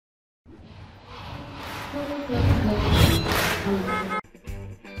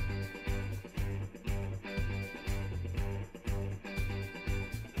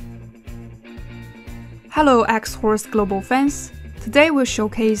Hello Xhorse Global fans! Today we'll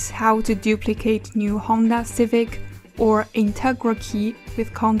showcase how to duplicate new Honda Civic or Integra key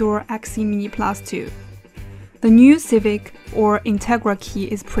with Condor XC-MINI Plus 2. The new Civic or Integra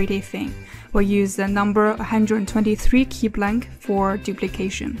key is pretty thin. We'll use the number 123 key blank for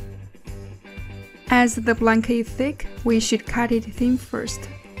duplication. As the blank is thick, we should cut it thin first.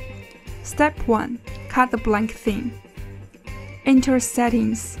 Step 1. Cut the blank thin. Enter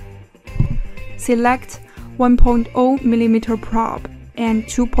Settings. Select 1.0mm probe and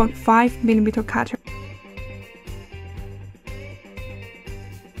 2.5mm cutter.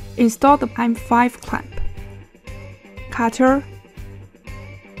 Install the M5 clamp, cutter,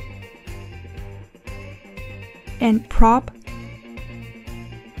 and probe.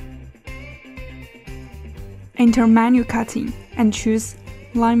 Enter Manual Cutting and choose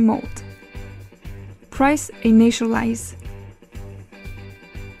Line Mode. Press Initialize.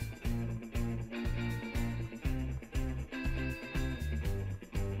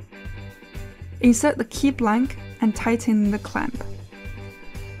 Insert the key blank and tighten the clamp.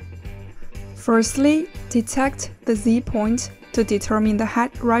 Firstly, detect the Z point to determine the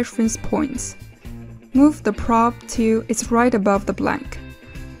head reference points. Move the probe till it's right above the blank.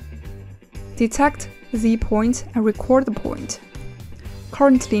 Detect the Z point and record the point.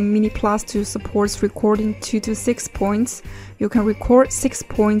 Currently, Mini Plus 2 supports recording 2 to 6 points. You can record 6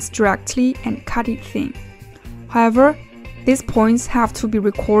 points directly and cut it thin. However, these points have to be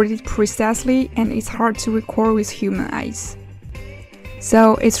recorded precisely and it's hard to record with human eyes.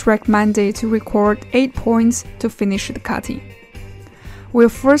 So it's recommended to record 8 points to finish the cutting. We'll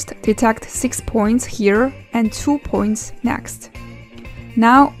first detect 6 points here and 2 points next.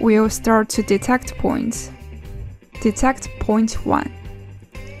 Now we'll start to detect points. Detect point 1.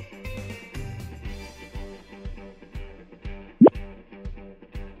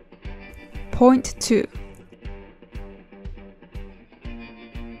 Point 2.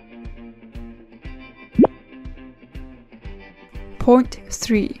 Point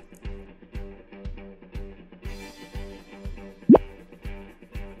 3.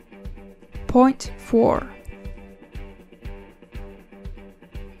 Point 4.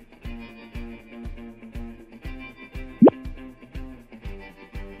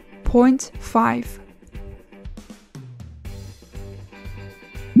 Point 5.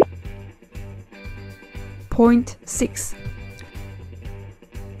 Point 6.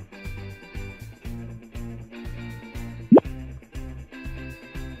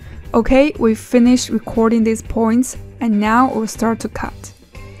 Okay, we've finished recording these points and now we'll start to cut.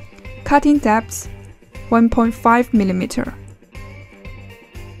 Cutting depth 1.5mm.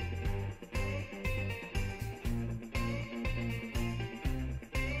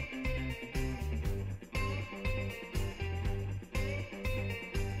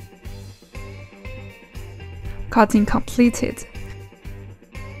 Cutting completed.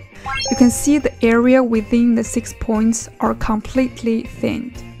 You can see the area within the 6 points are completely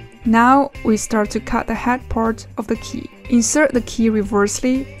thinned. Now we start to cut the head part of the key. Insert the key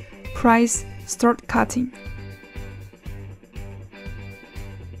reversely, press Start Cutting.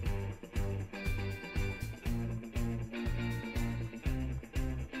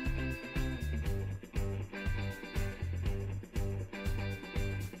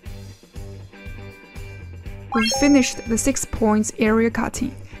 We've finished the 6 points area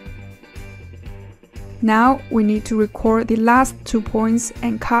cutting. Now we need to record the last 2 points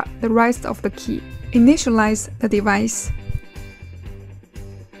and cut the rest of the key. Initialize the device.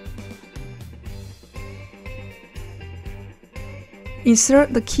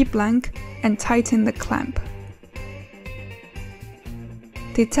 Insert the key blank and tighten the clamp.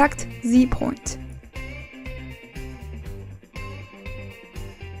 Detect Z point.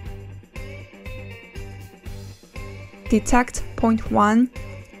 Detect point 1.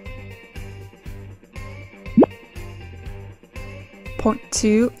 Point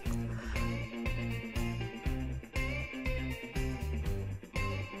 2.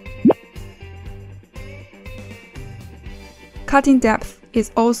 Cutting depth is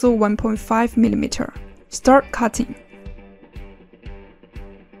also 1.5mm. Start cutting.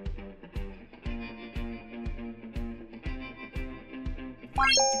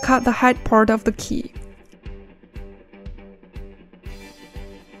 Cut the head part of the key.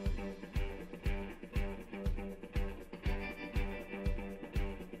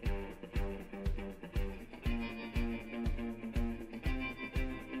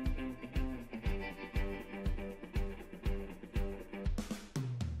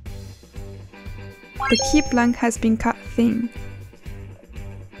 The key blank has been cut thin.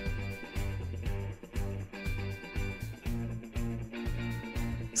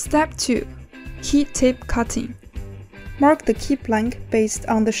 Step 2. Key tip cutting. Mark the key blank based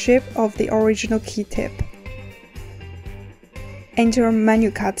on the shape of the original key tip. Enter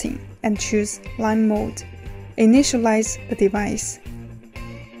menu cutting and choose line mode. Initialize the device.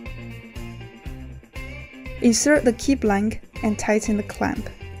 Insert the key blank and tighten the clamp.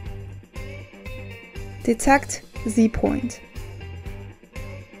 Detect Z point.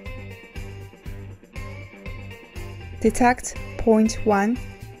 Detect point 1.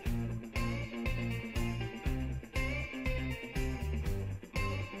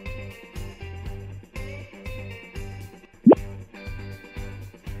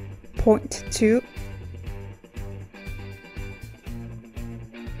 Point 2.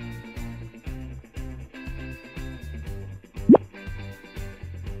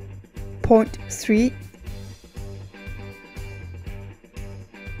 Point 3.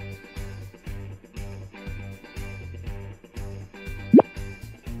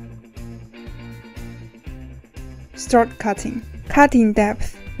 Start cutting. Cutting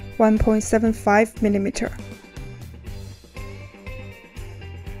depth 1.75 mm.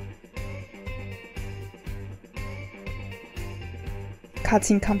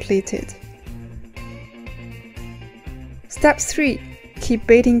 Cutting completed. Step 3. Keep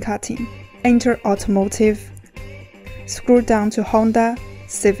baiting cutting. Enter Automotive. Scroll down to Honda,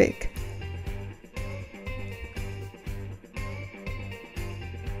 Civic.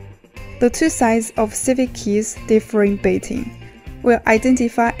 The two sides of Civic keys differ in baiting. We'll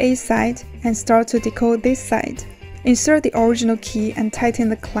identify A side and start to decode this side. Insert the original key and tighten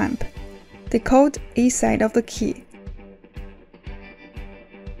the clamp. Decode A side of the key.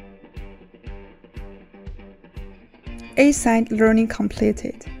 A side learning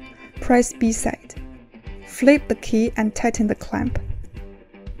completed. Press B side. Flip the key and tighten the clamp.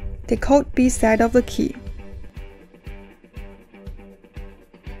 Decode B side of the key.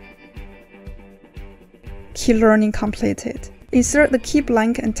 Key learning completed. Insert the key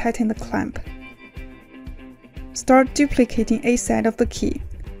blank and tighten the clamp. Start duplicating A side of the key.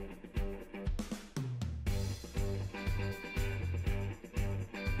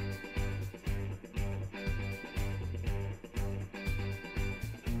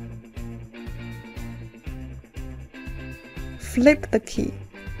 Flip the key.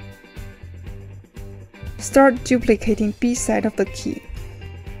 Start duplicating B side of the key.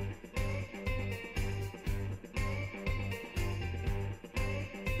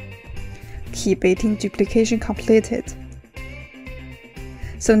 Key baiting duplication completed.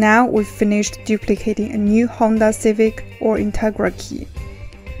 So now we've finished duplicating a new Honda Civic or Integra key.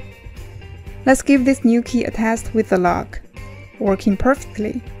 Let's give this new key a test with the lock. Working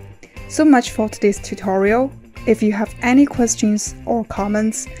perfectly. So much for today's tutorial. If you have any questions or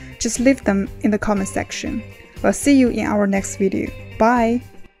comments, just leave them in the comment section. We'll see you in our next video. Bye!